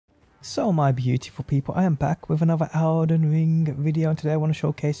So my beautiful people, I am back with another Elden Ring video, and today I want to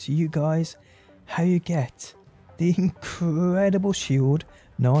showcase to you guys how you get the incredible shield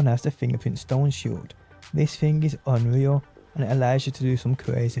known as the Fingerprint Stone Shield. This thing is unreal and it allows you to do some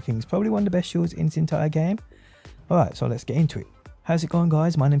crazy things. Probably one of the best shields in this entire game. Alright, so let's get into it. How's it going,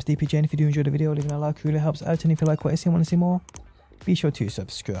 guys? My name's DPJ, and if you do enjoy the video, leaving a like really helps out, and if you like what I see and want to see more, be sure to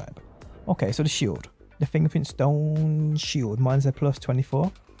subscribe. Okay, so the shield, the Fingerprint Stone Shield, mine's a plus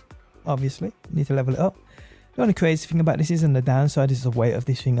 24. Obviously, need to level it up. The only crazy thing about this is, and the downside is the weight of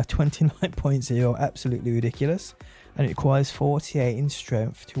this thing at 29.0, absolutely ridiculous, and it requires 48 in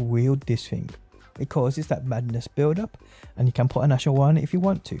strength to wield this thing. It causes that madness build up, and you can put an Asher on it if you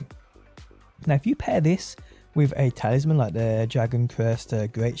want to. Now if you pair this with a talisman like the Dragon Crest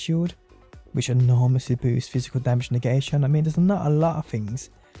Great Shield, which enormously boosts physical damage negation, I mean there's not a lot of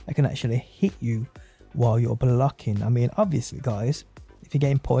things that can actually hit you while you're blocking. I mean obviously guys, if you're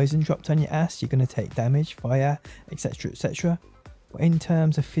getting poison dropped on your ass, you're going to take damage, fire, etc, etc. But in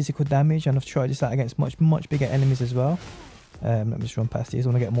terms of physical damage, and I've tried this out against much bigger enemies as well. Let me just run past these. I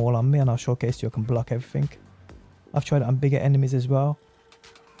want to get them all on me and I'll showcase to you I can block everything. I've tried it on bigger enemies as well.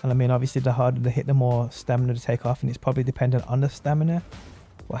 And I mean obviously the harder they hit, the more stamina to take off, and it's probably dependent on the stamina.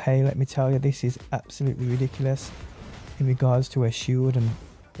 But hey, let me tell you, this is absolutely ridiculous in regards to a shield and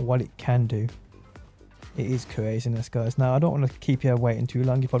what it can do. It is craziness, guys. Now I don't want to keep you waiting too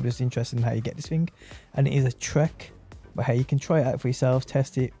long. You're probably just interested in how you get this thing, and it is a trek, but hey, you can try it out for yourselves,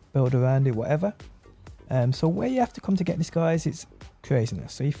 test it, build around it, whatever. So where you have to come to get this, guys, it's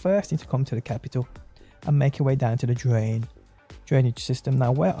craziness. So you first need to come to the capital and make your way down to the drainage system.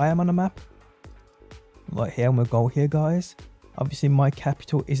 Now where I am on the map, right here, and we'll go here, guys. Obviously my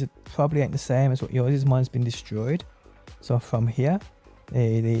capital is probably ain't the same as what yours is. Mine's been destroyed. So from here,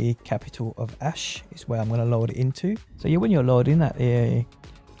 the capital of Ash is where I'm going to load it into. So yeah, when you're loading at the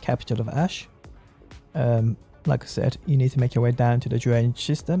capital of Ash, like I said, you need to make your way down to the drainage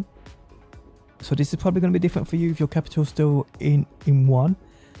system. So this is probably going to be different for you if your capital's still in one.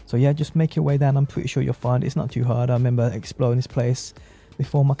 So yeah, just make your way down. I'm pretty sure you'll find it. It's not too hard. I remember exploring this place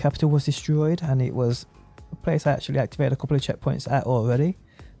before my capital was destroyed, and it was a place I actually activated a couple of checkpoints at already.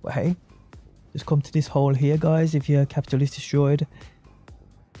 But hey, just come to this hole here, guys. If your capital is destroyed,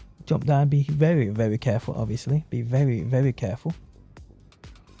 jump down. Be very careful, obviously. Be very careful.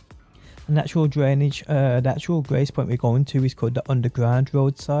 The actual drainage, the actual grace point we're going to is called the underground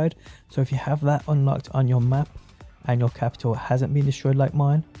roadside. So if you have that unlocked on your map and your capital hasn't been destroyed like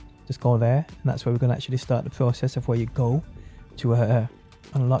mine, just go there, and that's where we're going to actually start the process of where you go to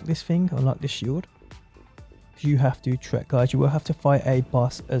unlock this thing, unlock this shield. You have to trek, guys. You will have to fight a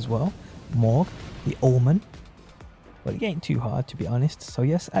boss as well, Morg, the Omen. But it ain't too hard, to be honest. So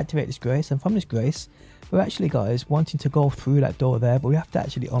yes, activate this grace, and from this grace, we're actually, guys, wanting to go through that door there, but we have to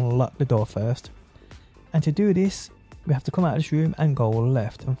actually unlock the door first. And to do this, we have to come out of this room and go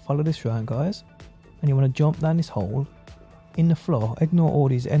left and follow this round, guys. And you want to jump down this hole in the floor. Ignore all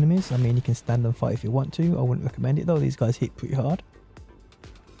these enemies. I mean, you can stand and fight if you want to. I wouldn't recommend it though. These guys hit pretty hard.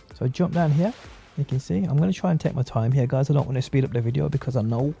 So jump down here. You can see I'm going to try and take my time here, guys. I don't want to speed up the video because I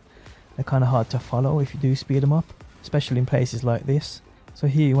know they're kind of hard to follow if you do speed them up, especially in places like this. So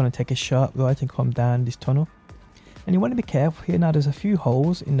here you want to take a sharp right and come down this tunnel, and you want to be careful here. Now there's a few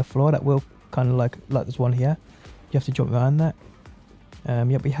holes in the floor that will kind of like there's one here. You have to jump around that.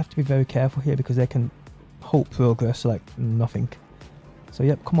 Yeah, but you have to be very careful here because they can halt progress like nothing. So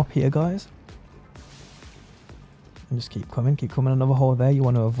yep, come up here, guys, and just keep coming. Another hole there you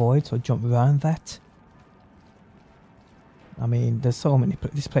want to avoid, so jump around that. I mean there's so many,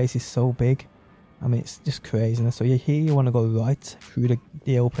 this place is so big. I mean it's just crazy. So you're here, you want to go right through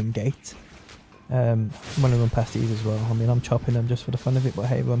the open gate. You want to run past these as well. I mean I'm chopping them just for the fun of it, but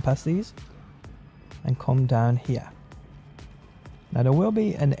hey, run past these and come down here. Now there will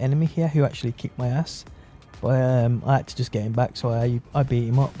be an enemy here who actually kicked my ass, but I had to just get him back, so I beat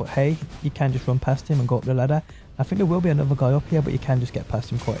him up. But hey, you can just run past him and go up the ladder. I think there will be another guy up here, but you can just get past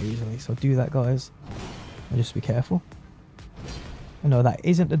him quite easily, so do that, guys, and just be careful. I know that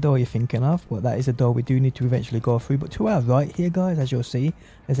isn't the door you're thinking of, but that is a door we do need to eventually go through. But to our right here, guys, as you'll see,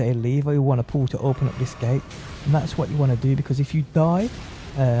 there's a lever you want to pull to open up this gate, and that's what you want to do, because if you die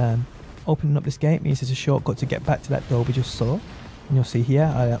opening up this gate means there's a shortcut to get back to that door we just saw. And you'll see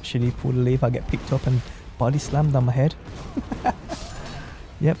here, I actually pull the lever, I get picked up and body slammed on my head.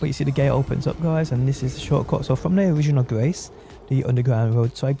 Yep, but you see the gate opens up, guys, and this is the shortcut. So from the original grace, the underground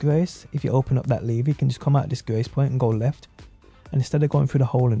roadside grace, if you open up that lever, you can just come out of this grace point and go left. And instead of going through the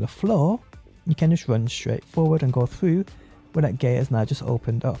hole in the floor, you can just run straight forward and go through where that gate has now just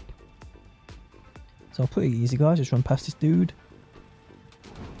opened up. So pretty easy, guys. Just run past this dude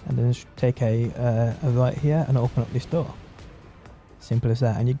and then just take a right here and open up this door. Simple as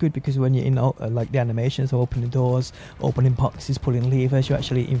that. And you're good because when you're in like the animations of opening doors, opening boxes, pulling levers, you're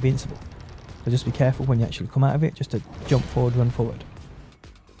actually invincible. So just be careful when you actually come out of it, just to jump forward, run forward.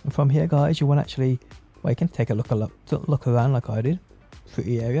 And from here, guys, you want to actually, well, you can take a look around like I did through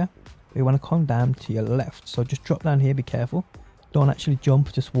the area. But you want to come down to your left. So just drop down here, be careful. Don't actually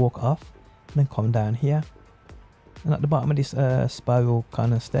jump, just walk off. And then come down here. And at the bottom of this spiral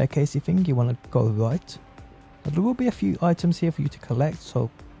kind of staircasey thing, you want to go right. But there will be a few items here for you to collect, so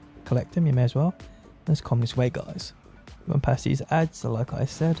collect them, you may as well. Let's come this way, guys. Run past these ads, so like I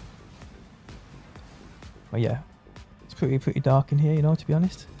said. But yeah, it's pretty dark in here, you know, to be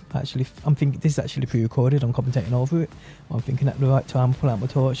honest. Actually, I'm thinking this is actually pre-recorded. I'm commentating over it. I'm thinking at the right time, pull out my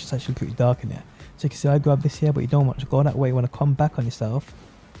torch. It's actually pretty dark in here. So you can see I grabbed this here, but you don't want to go that way. You want to come back on yourself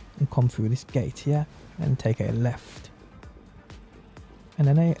and come through this gate here and take a left, and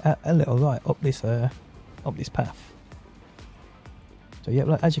then a little right up this path. So yeah,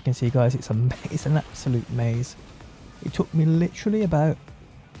 like, as you can see, guys, it's an absolute maze. It took me literally about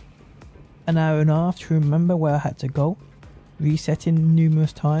an hour and a half to remember where I had to go, resetting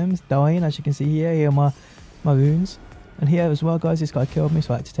numerous times, dying. As you can see here are my runes, and here as well, guys, this guy killed me,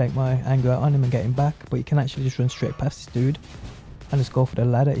 so I had to take my anger out on him and get him back. But you can actually just run straight past this dude and just go for the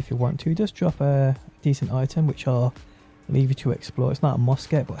ladder if you want to. Just drop a decent item, which I'll leave you to explore. It's not a must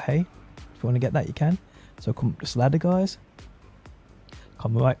get, but hey, if you want to get that, you can. So come up this ladder, guys.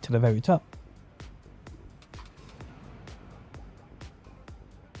 Come right to the very top.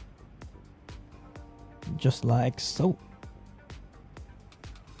 Just like so.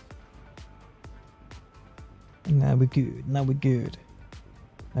 And now we're good. Now we're good.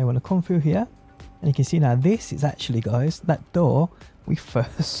 Now you want to come through here. And you can see now this is actually, guys, that door we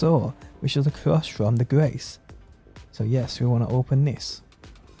first saw, which is across from the Grace. So yes, we want to open this.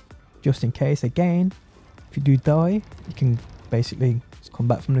 Just in case, again, if you do die, you can basically just come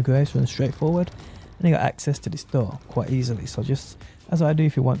back from the Grace, run straight forward, and you got access to this door quite easily. So just, as I do,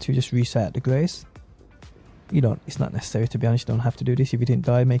 if you want to, just reset the Grace. You don't, it's not necessary, to be honest. You don't have to do this if you didn't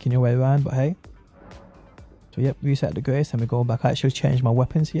die making your way around, but hey. So yep, reset the Grace, and we go back. I actually changed my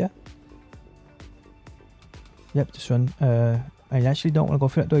weapons here. Yep, just run. And you actually don't want to go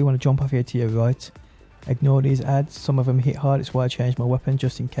through that door. You want to jump off here to your right. Ignore these ads. Some of them hit hard. It's why I changed my weapon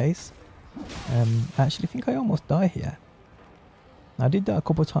just in case. I actually think I almost died here. I did that a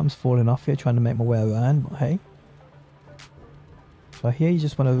couple of times, falling off here, trying to make my way around, but hey. So here you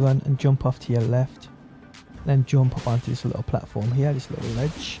just want to run and jump off to your left. Then jump up onto this little platform here, this little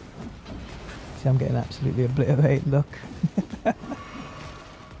ledge. See, I'm getting absolutely obliterated, look. And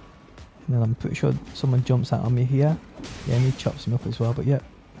then I'm pretty sure someone jumps out on me here. Yeah, and he chops him up as well, but yeah.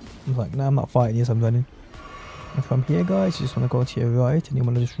 I'm like, no, I'm not fighting, yes, I'm running. And from here, guys, you just want to go to your right, and you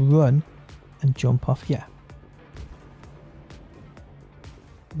want to just run and jump off here.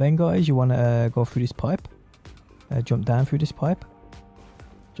 Then, guys, you want to go through this pipe. Jump down through this pipe.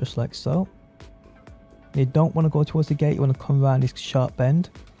 Just like so. You don't want to go towards the gate, you want to come around this sharp bend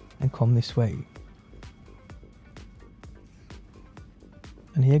and come this way.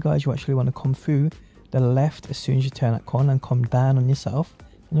 And here, guys, you actually want to come through the left as soon as you turn that corner and come down on yourself,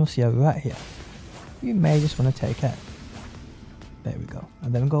 and you'll see a rat here. You may just want to take out. There we go.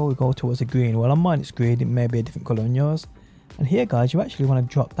 And then we go towards the green. Well, on mine it's green, it may be a different colour on yours. And here, guys, you actually want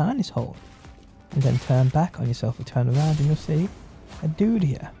to drop down this hole and then turn back on yourself and turn around, and you'll see a dude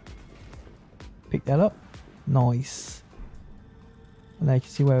here. Pick that up. Nice. And now you can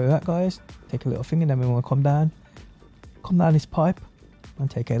see where we're at, guys. Take a little thing, and then we want to come down this pipe and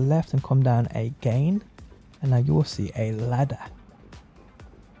take a left and come down again, and now you will see a ladder.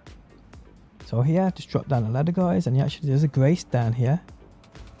 So here, just drop down the ladder, guys, and there's a Grace down here,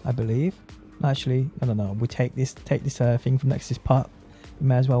 I believe. Actually, I don't know. We take this thing from next to this part. We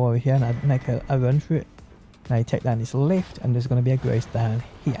may as well over here, and I'd make a run through it. Now you take down this lift, and there's going to be a Grace down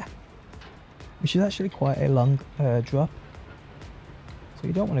here, which is actually quite a long drop. So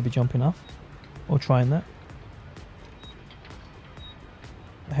you don't want to be jumping off or trying that.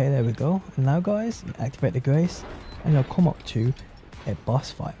 Hey, there we go. And now, guys, you activate the Grace, and you'll come up to a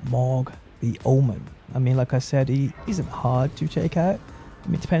boss fight, Morg the Omen. I mean, like I said, he isn't hard to take out. I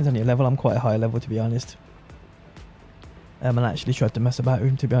mean, it depends on your level. I'm quite a high level, to be honest. And I actually tried to mess about with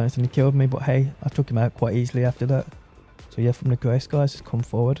him, to be honest, and he killed me. But hey, I took him out quite easily after that. So yeah, from the Grace, guys, just come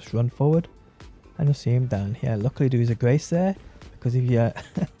forward, just run forward, and you'll see him down here. Luckily, there is a Grace there, because if you if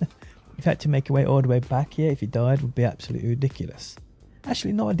you had to make your way all the way back here, if you died, it would be absolutely ridiculous.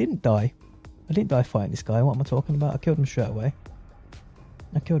 Actually, no, I didn't die. I didn't die fighting this guy. What am I talking about? I killed him straight away.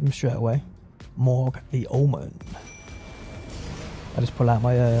 Morg the Omen. I just pull out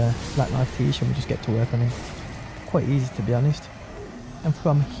my black knife t-shirt and we just get to work on him. Quite easy, to be honest. And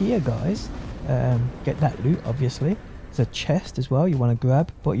from here, guys, get that loot, obviously. There's a chest as well you want to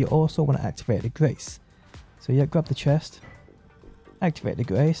grab, but you also want to activate the grace. So yeah, grab the chest, activate the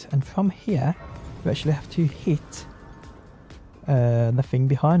grace, and from here you actually have to hit the thing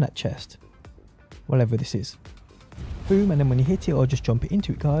behind that chest, whatever this is. Boom, and then when you hit it or just jump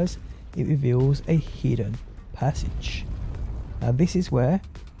into it, guys, it reveals a hidden passage. Now this is where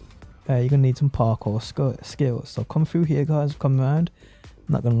you're gonna need some parkour skills. So come through here, guys, come around.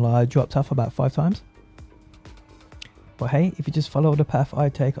 I'm not gonna lie, I dropped off about 5 times. But hey, if you just follow the path I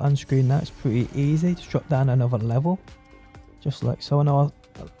take on screen now, it's pretty easy. Just drop down another level, just like so. I know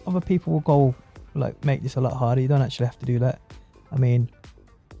other people will go like make this a lot harder. You don't actually have to do that. I mean,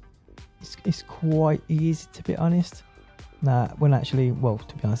 it's quite easy, to be honest. Nah, when actually, well,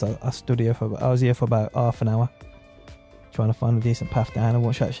 to be honest, I stood here I was here for about half an hour trying to find a decent path down, and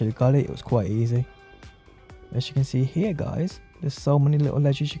once I actually got it, it was quite easy. As you can see here, guys, there's so many little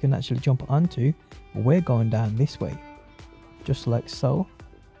ledges you can actually jump onto. We're going down this way, just like so,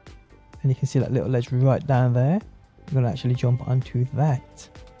 and you can see that little ledge right down there. We're going to actually jump onto that,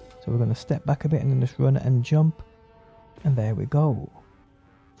 so we're going to step back a bit and then just run and jump, and there we go.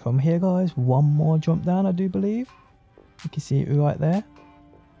 From here, guys, one more jump down, I do believe. You can see it right there.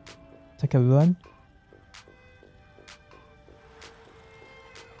 Take a run.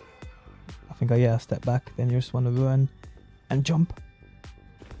 I think I step back, then you just want to run and jump.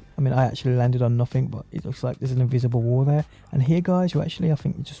 I mean, I actually landed on nothing, but it looks like there's an invisible wall there. And here, guys, you actually, I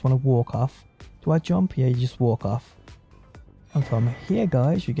think you just want to walk off. Do I jump? Yeah, you just walk off. And from here,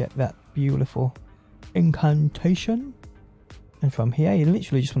 guys, you get that beautiful incantation. And from here, you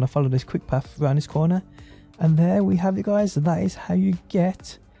literally just want to follow this quick path around this corner. And there we have it, guys. That is how you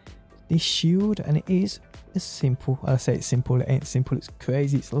get this shield. And it is as simple. I say it's simple, it ain't simple, it's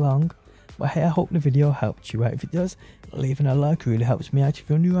crazy, it's long. But hey, I hope the video helped you out. If it does, leaving a like really helps me out. If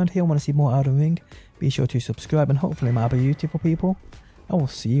you're new around here and want to see more Elden Ring, be sure to subscribe, and hopefully my other beautiful people, I will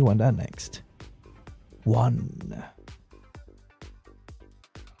see you on that next one.